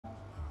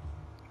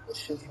This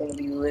shit's gonna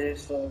be lit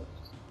as fuck.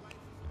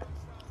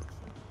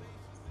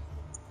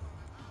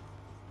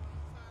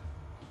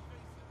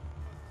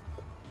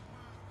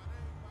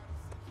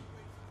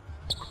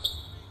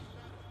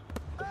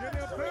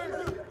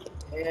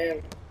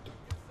 Damn.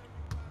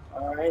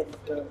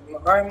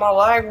 Alright, my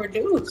lag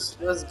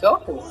reduced. Let's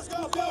go.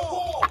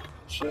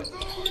 Shit.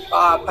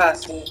 Ah, I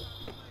passed it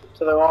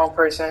to the wrong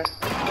person.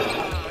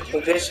 So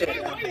this shit.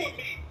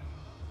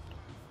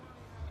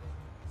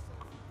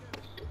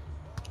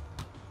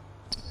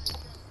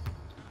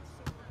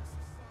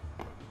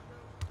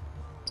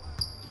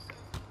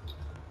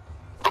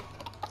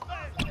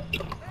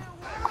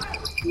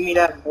 Give me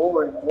that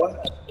board,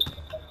 what?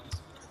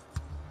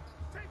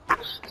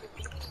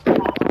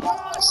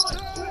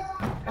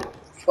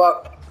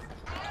 Fuck.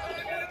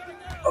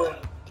 Oh.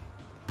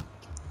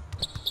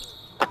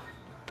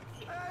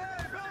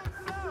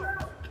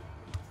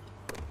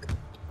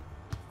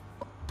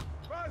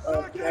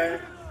 Okay.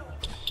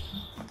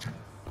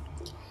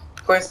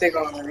 Of course they're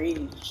gonna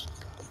reach.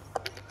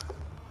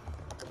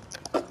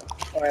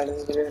 Alright,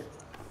 let's do it.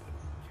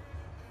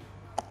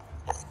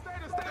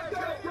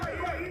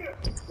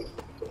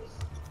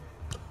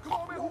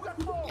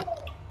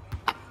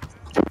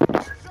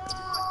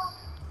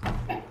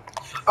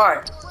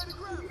 Alright.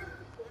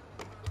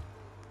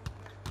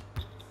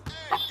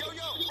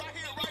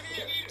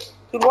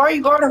 Dude, why are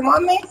you guarding my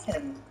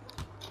man?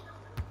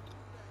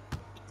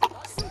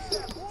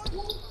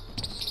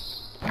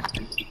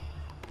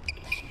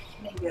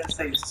 Maybe I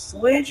say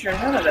switch or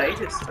none of that. He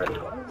just started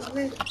going with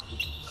it.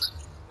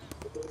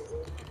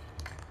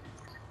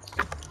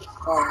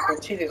 Oh,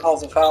 Chica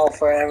calls a foul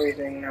for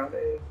everything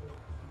nowadays.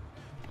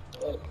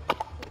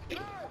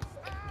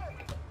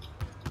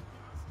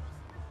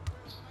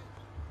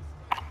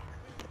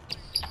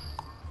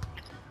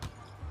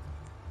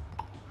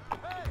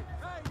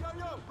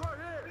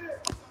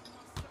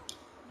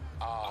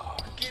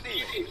 Get in.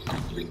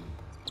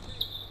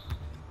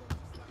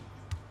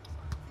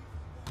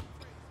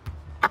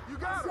 You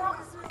got it.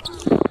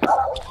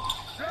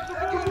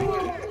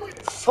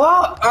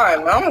 Fuck! Alright,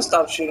 man, I'm gonna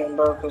stop shooting,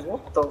 bro, because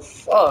what the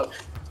fuck?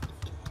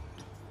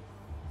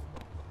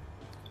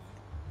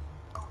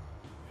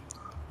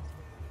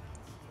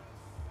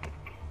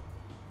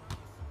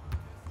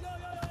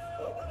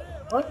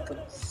 What the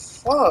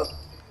fuck?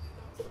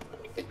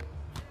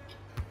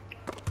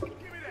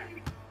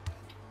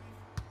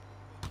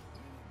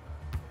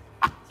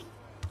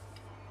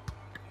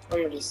 I'm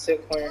gonna just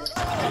sit playing.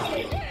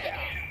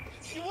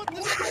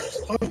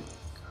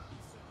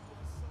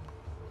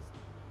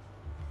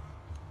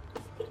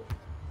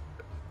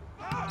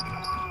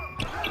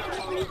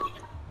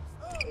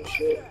 Oh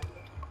shit.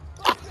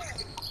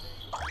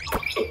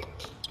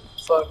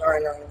 Fuck,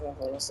 alright, now I'm gonna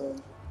go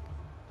listen.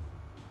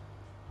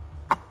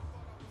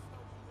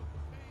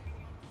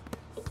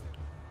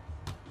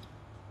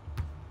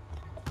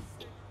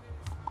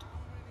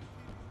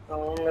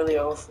 Oh, I'm really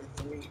 0 for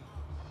 3.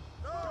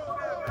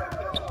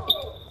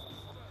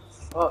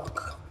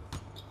 Fuck.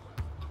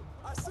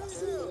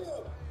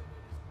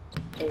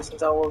 Ever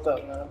since I woke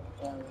up, man, I'm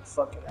playing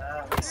fucking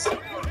ass.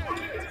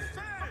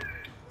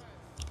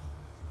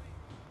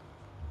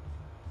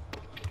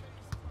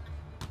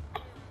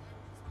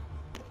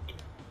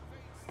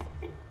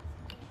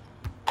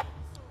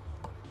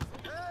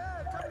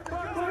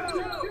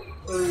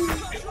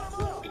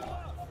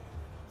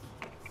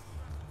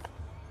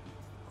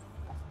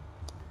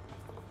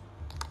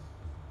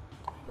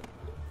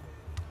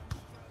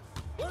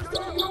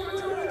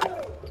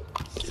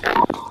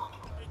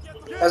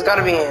 That's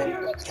gotta be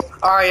in.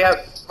 Alright,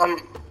 yep. I'm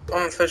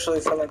officially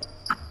feeling.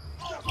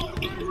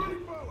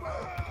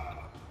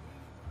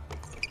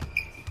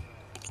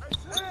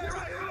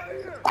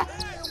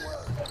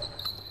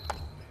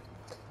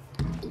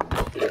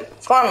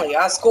 Finally,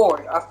 I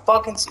scored. I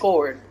fucking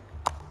scored.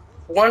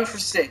 1 for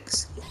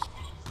 6.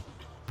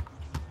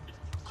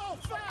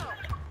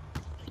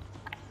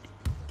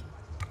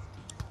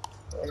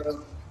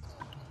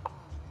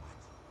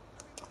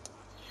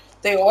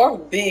 They are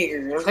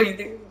bigger.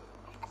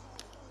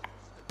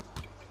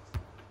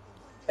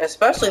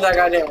 Especially that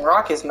goddamn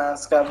Rockets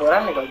mascot, but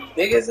that nigga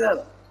big as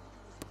hell.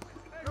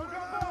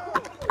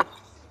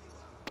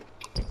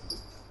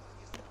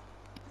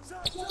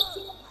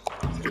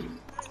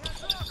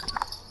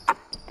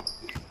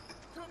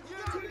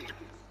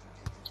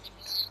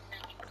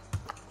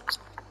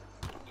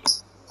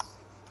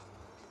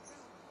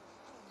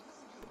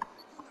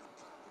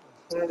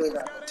 They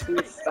got 2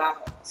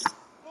 fouls.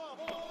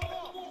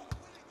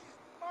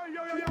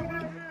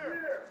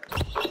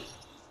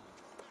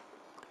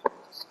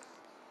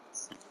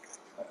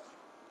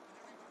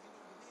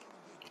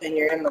 And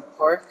you're in the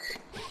park.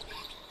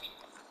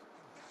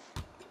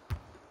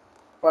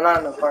 Well, not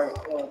in the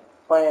park. Well,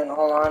 playing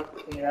online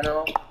in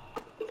general.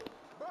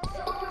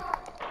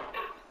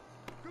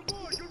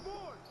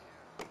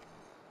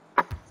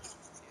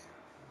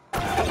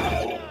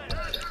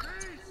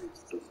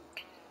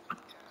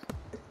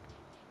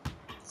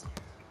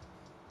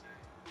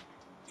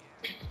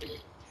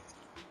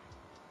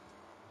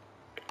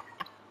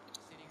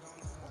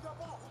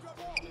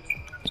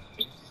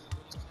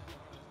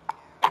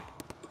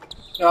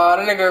 Oh,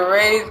 that nigga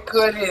raised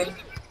couldn't.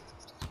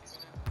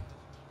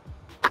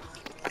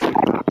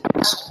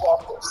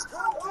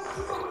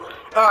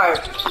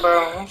 Alright,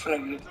 bro, I'm finna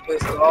get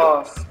pissed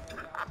off.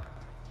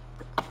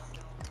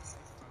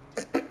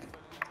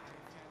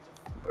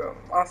 Bro,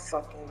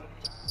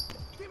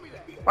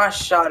 my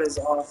shot is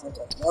off like a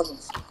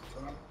motherfucker,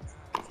 bro.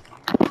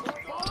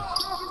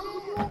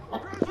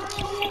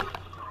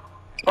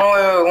 Oh,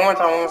 wait, one more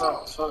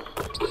time. Fuck.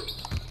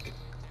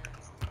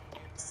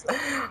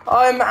 Oh,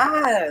 I'm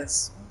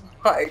ass.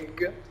 Oh my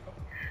god.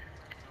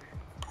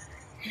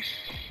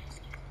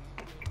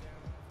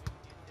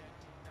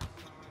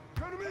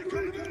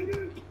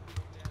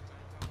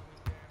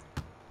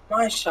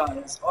 My shot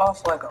is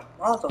off like a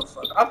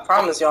motherfucker. I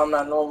promise y'all I'm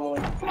not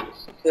normally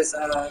this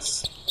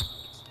ass.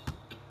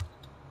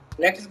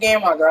 Next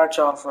game I got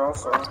y'all for real.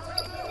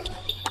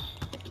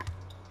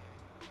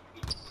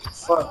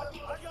 Fuck.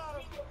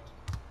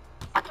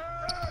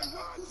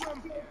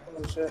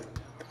 Oh shit.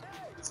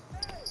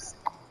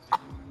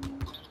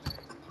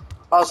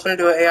 I was finna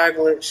do an AI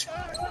glitch.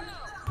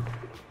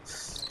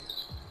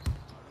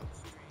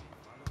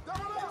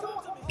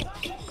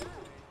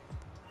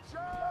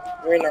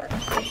 Right now.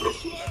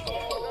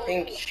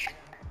 Thank you.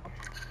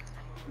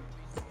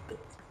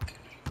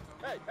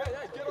 Hey,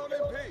 get on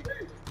MP.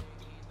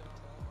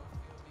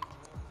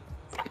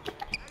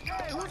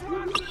 Hey, who's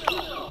watching?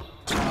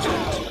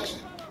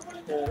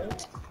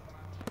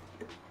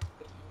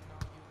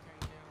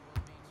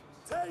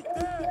 Take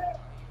that.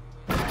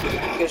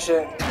 Good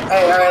shit.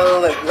 Hey, alright,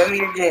 look, let me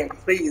your game,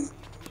 please.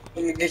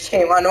 Let me get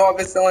game. I know I've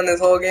been selling this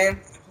whole game.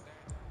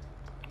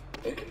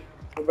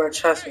 Bro,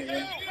 trust me,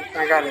 man.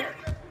 I got it.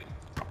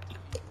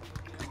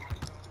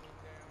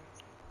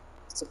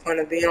 What's the point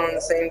of being on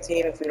the same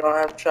team if we don't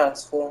have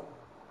trust, fool?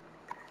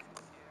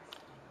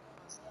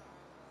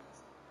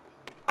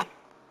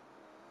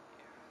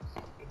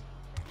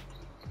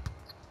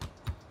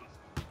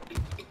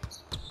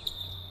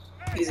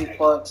 Easy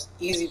plugs.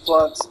 Easy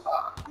plugs.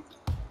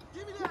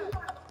 Give me that.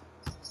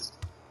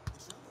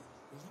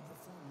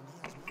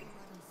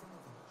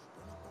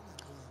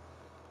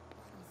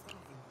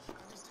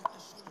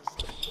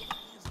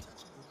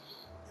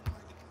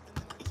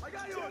 I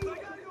got yours.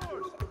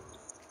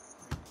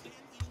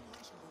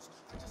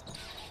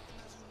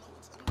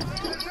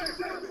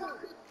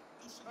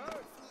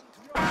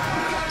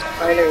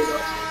 Alright, there we go.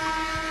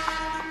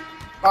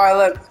 Alright,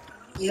 look.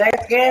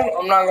 Next game,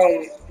 I'm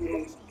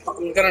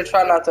gonna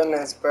try not to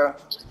miss, bro.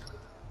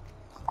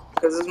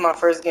 Because this is my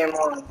first game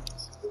on.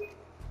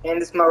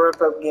 And it's my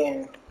rip-up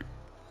game.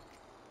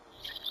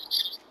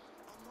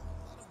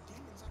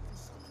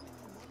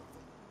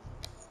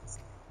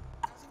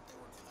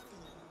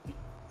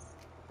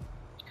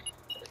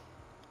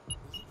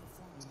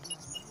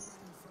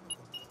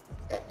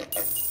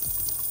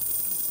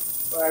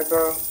 Alright,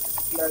 bro.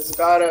 That's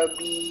gotta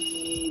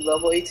be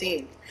level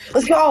 18.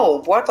 Let's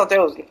go! Boy, I thought that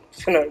was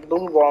finna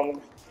blue ball me.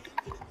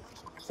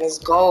 Let's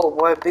go,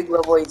 boy. Big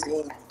level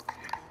 18.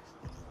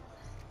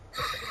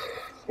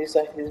 He's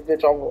like, this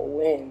bitch I will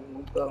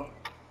win, bro.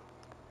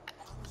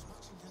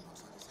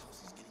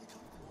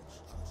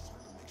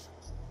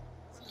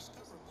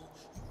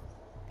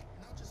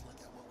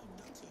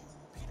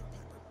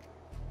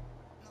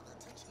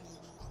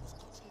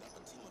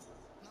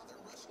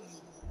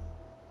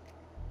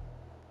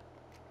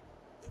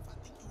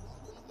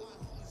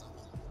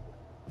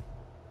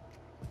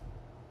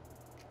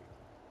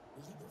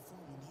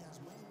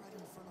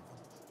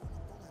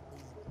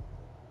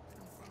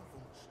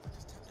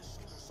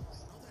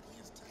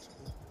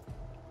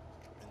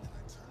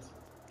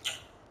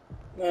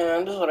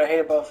 Man, this is what I hate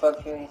about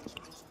fucking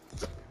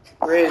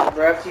Riz,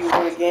 bro. After you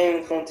win a game,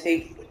 it's gonna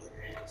take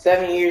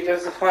 7 years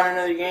just to find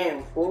another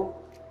game,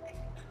 fool.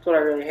 That's what I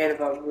really hate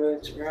about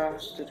Riz, bro.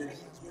 It's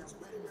just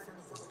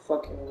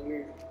fucking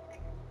weird.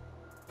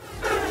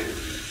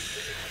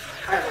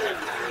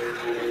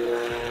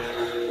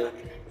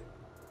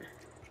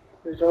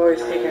 It's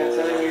always taking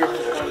 7 years to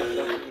find a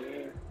fucking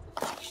game.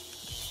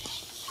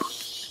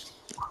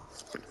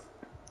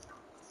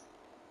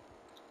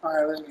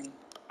 Alright, let's go.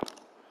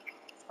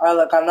 Alright,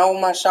 look, I know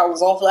my shot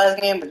was off last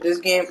game, but this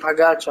game, I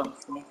got y'all,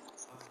 fool.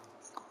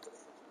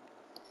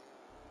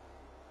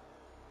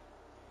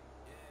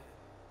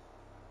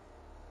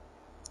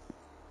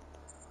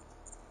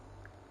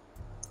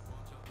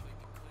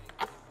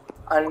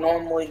 I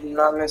normally do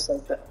not miss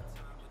like that.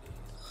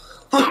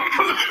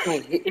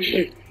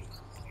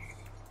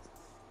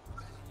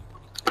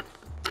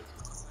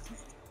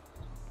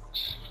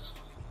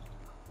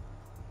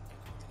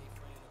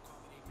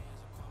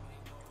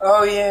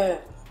 Oh yeah,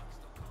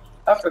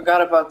 I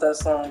forgot about that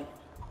song.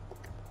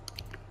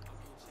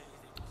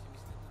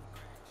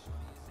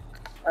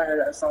 I heard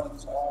that song.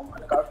 Oh my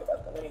god, I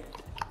forgot the name.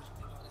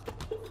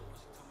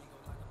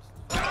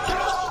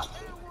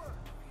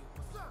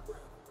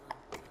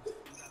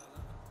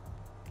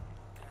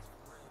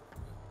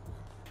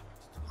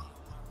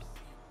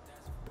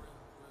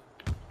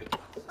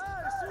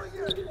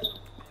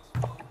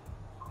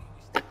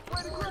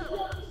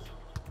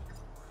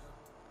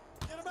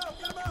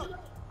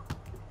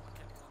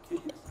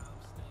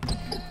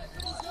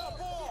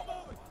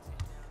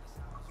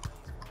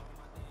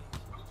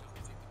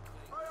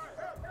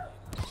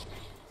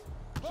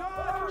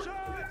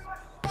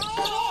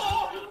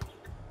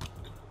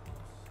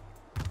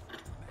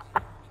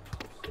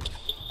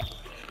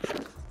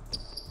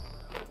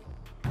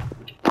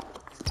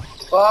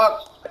 Fuck.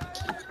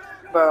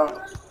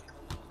 Bro.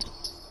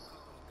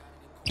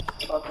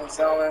 Fucking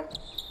selling.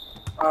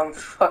 I'm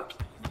fucking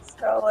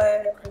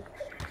selling. Hey,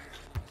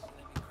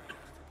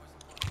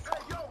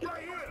 yo,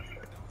 right here.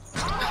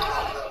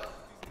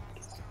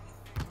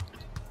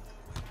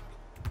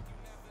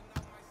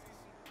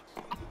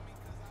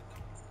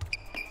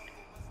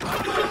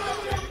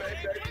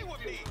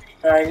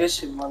 Alright, this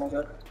shit wanna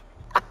go.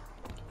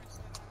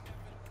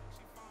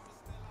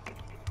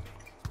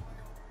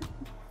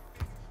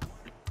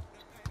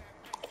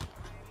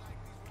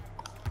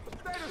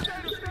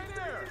 Stay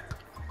there.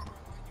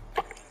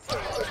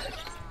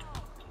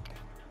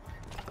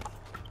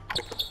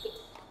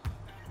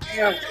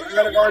 Damn, I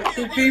gotta guard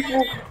 2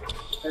 people.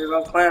 There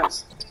go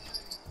plants.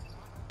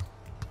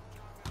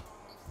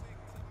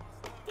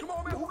 Come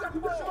on, man, who got the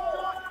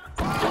ball?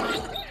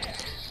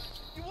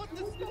 You want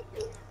this stuff?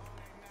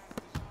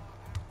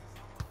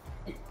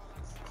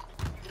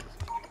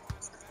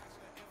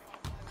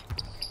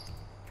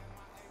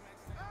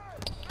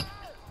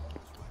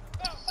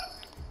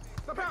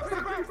 Step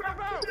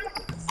out.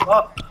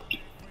 Fuck.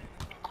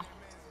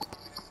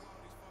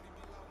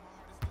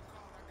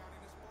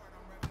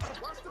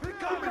 He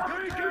coming.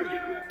 Hey, yo.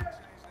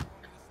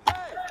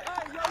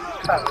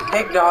 Got a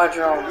big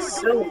dodger on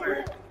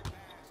silver.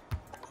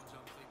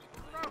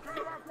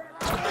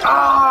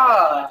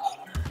 Ah!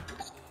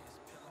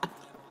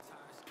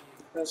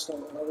 That's not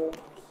another.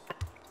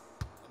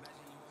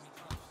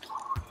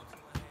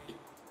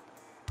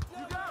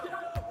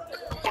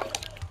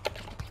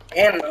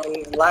 And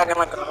I'm lagging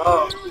like a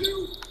hog.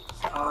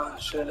 Ah,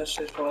 shit, that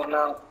shit's rolling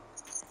out.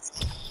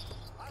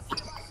 I see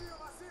him.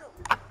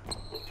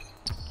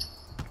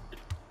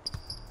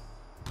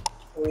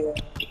 Oh, yeah.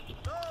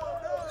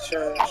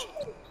 Sure.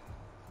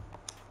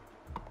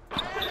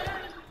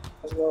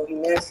 Let's go, he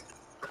missed.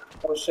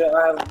 Oh shit,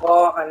 I have the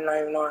ball. I did not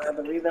even know I had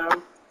the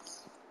rebound.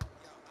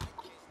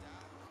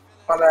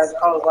 My bad,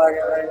 I was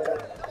lagging right now.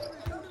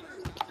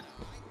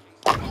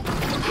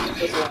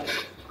 This one.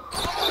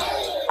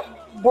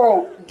 Bro,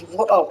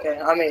 okay,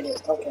 I made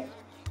it. Okay.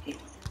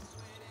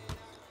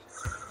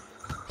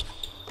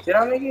 Did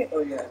I make it?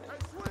 Oh yeah.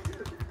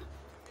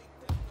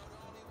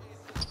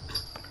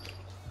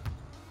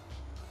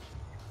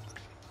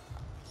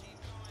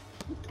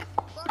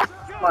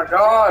 Oh my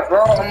god,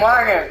 bro, I'm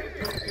lagging.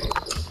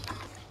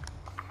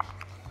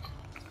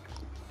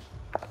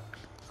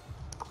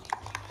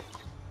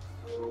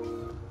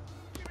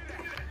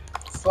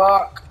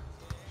 Fuck.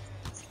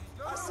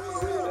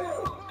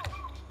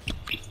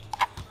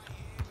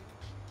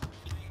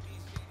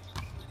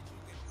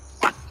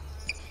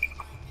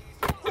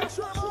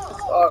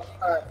 Fuck,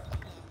 alright.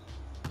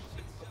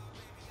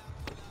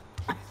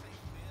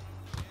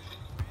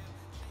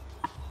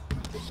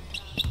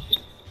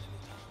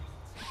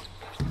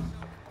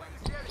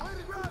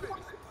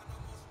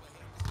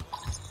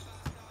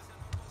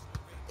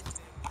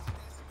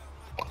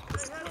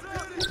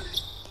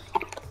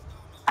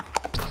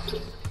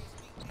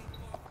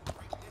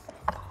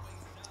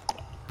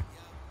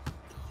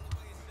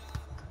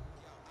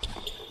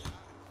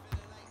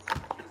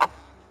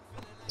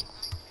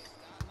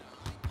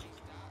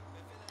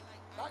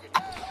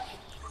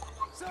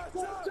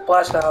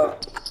 Splash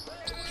out.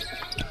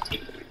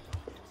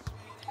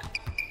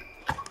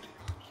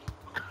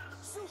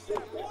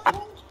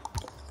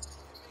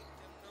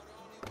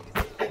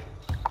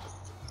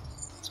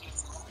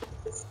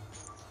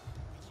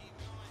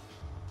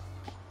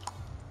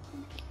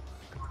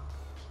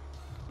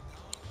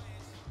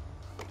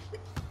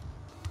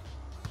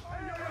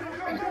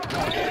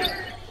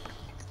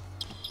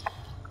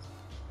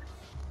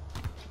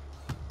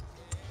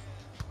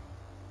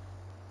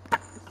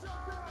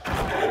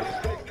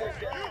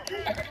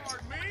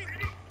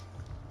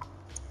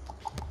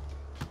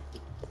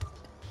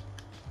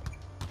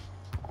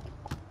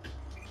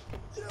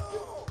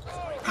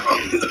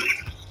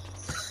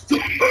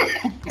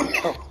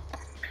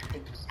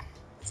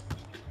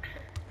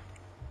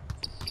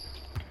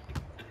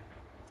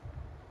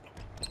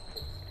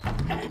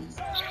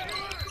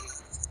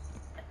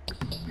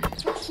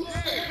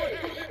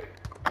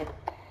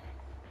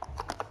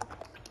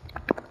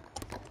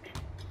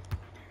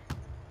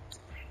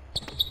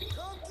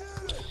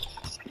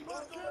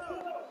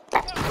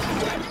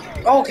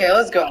 Okay,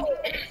 let's go.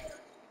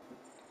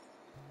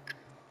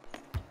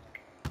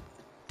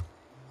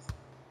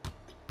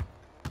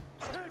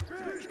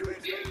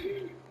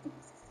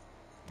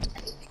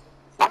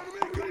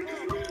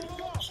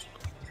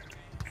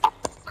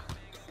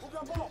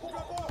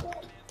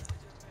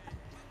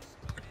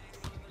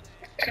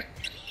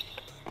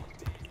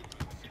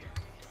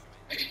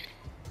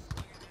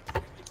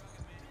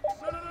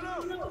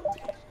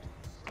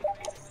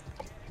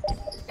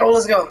 Oh,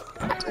 let's go.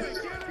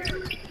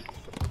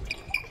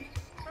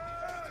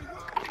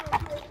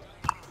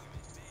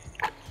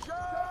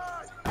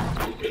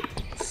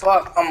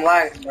 Fuck, I'm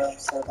lagging, bro.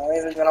 So don't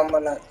even get on my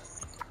nuts.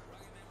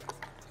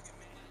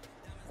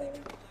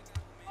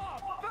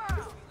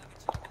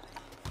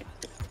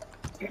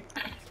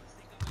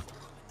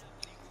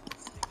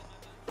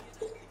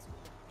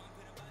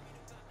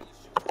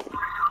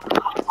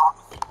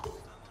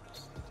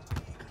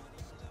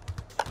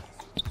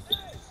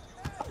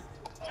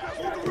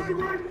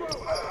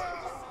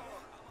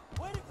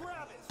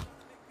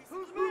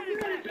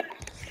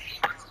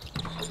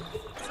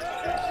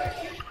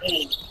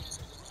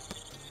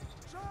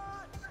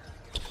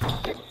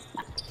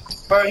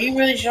 Bro, he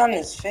really shot in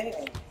his face.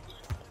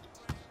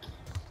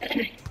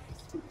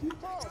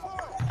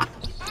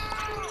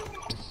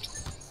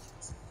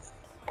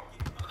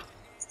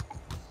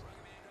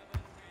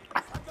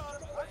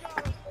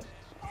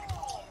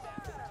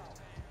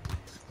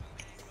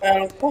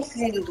 Man, of course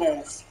these niggas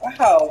going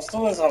foul.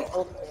 Someone's on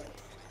open.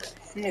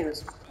 These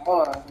niggas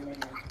hard, man.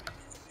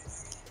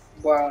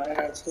 Wow, and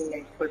our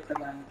teammate put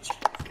them on. Shut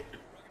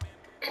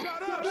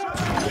up! Shut up!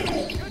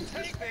 Good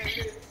take,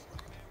 baby.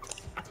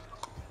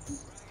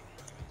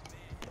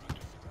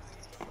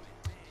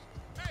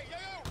 Hey, yo,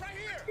 yo, right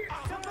here.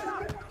 Something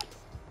up.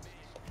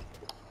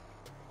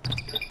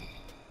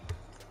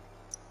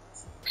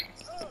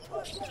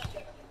 Bust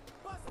that.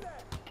 Bust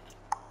that.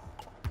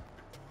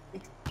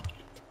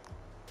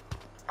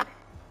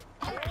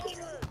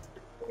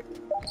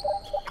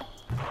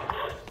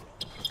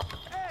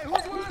 Hey,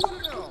 who's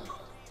watching them?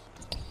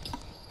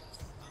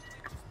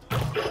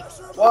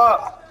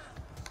 What?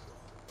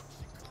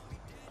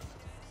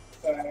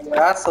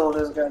 Yeah, I sold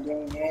this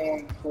goddamn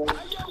game. Fool. Hey,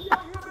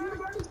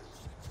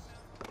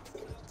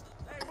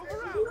 move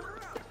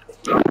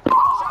around.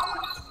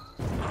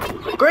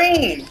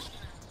 Green!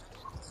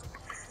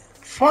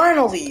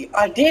 Finally,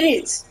 I did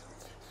it!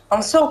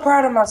 I'm so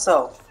proud of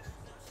myself.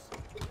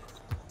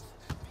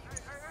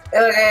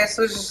 Hey,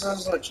 switch.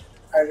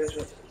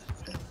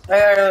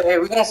 Alright, hey,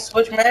 we gonna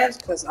switch mans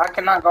because I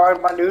cannot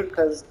guard my dude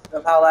because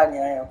of how laggy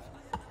I am.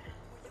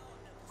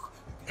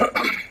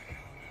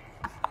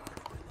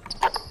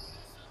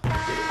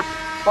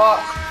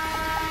 Fuck.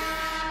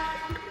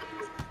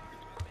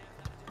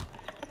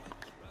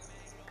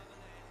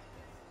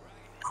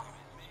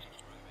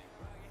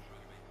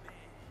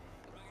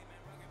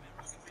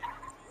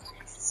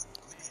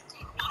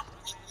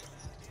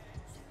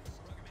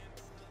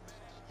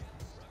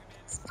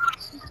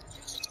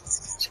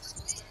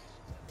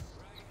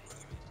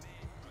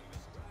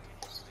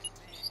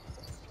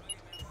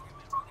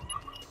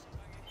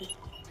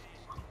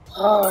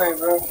 Alright,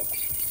 bro.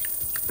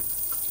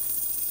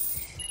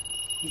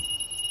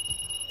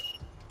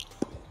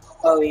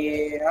 Oh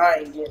yeah,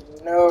 I ain't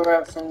getting no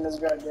rep from this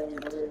goddamn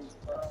bridge,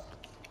 bro.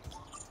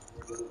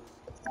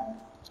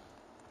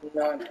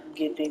 Not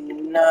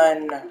getting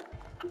none.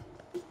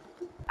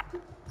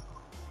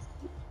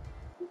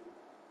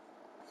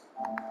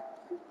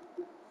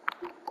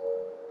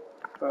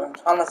 Bro, I'm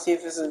trying to see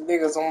if it's as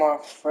big as on my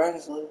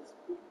friends list.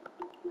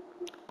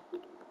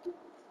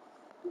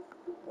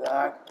 That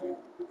I can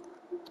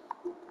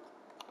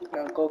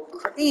go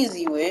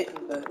crazy with,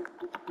 but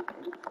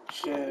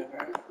shit,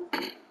 bro.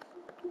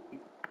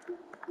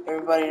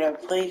 Everybody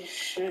that played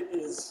shit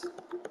is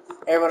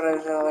everybody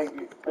that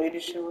like played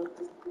this shit with.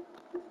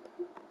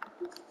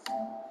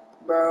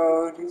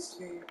 Bro, you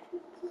see.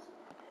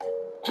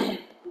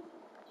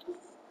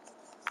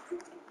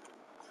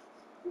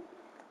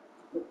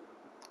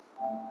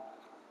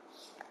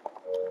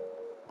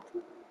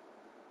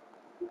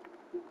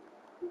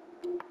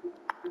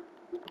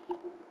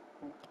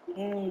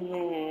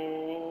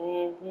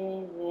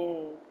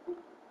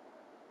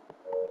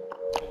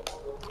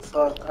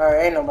 Fuck,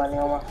 alright, ain't nobody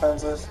on my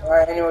friends list.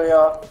 Alright, anyway,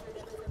 y'all.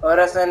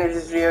 That's the end of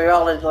this video.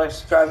 Y'all like,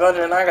 subscribe.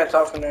 Other than I got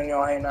talking to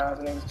y'all hating ass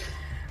niggas.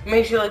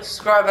 Make sure you like,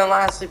 subscribe, and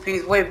lastly,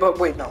 please, wait,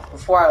 no,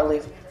 before I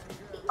leave.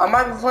 I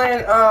might be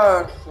playing,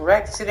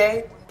 Rec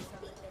today.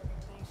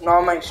 No,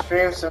 I might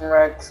stream some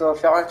Rec, so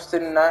if y'all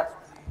interested in that,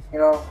 you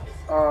know,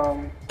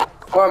 or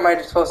I might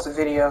just post a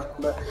video,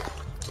 but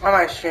I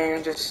might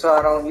stream just so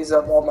I don't use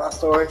up all my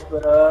storage,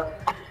 but,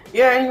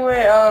 yeah,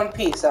 anyway,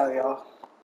 peace out, y'all.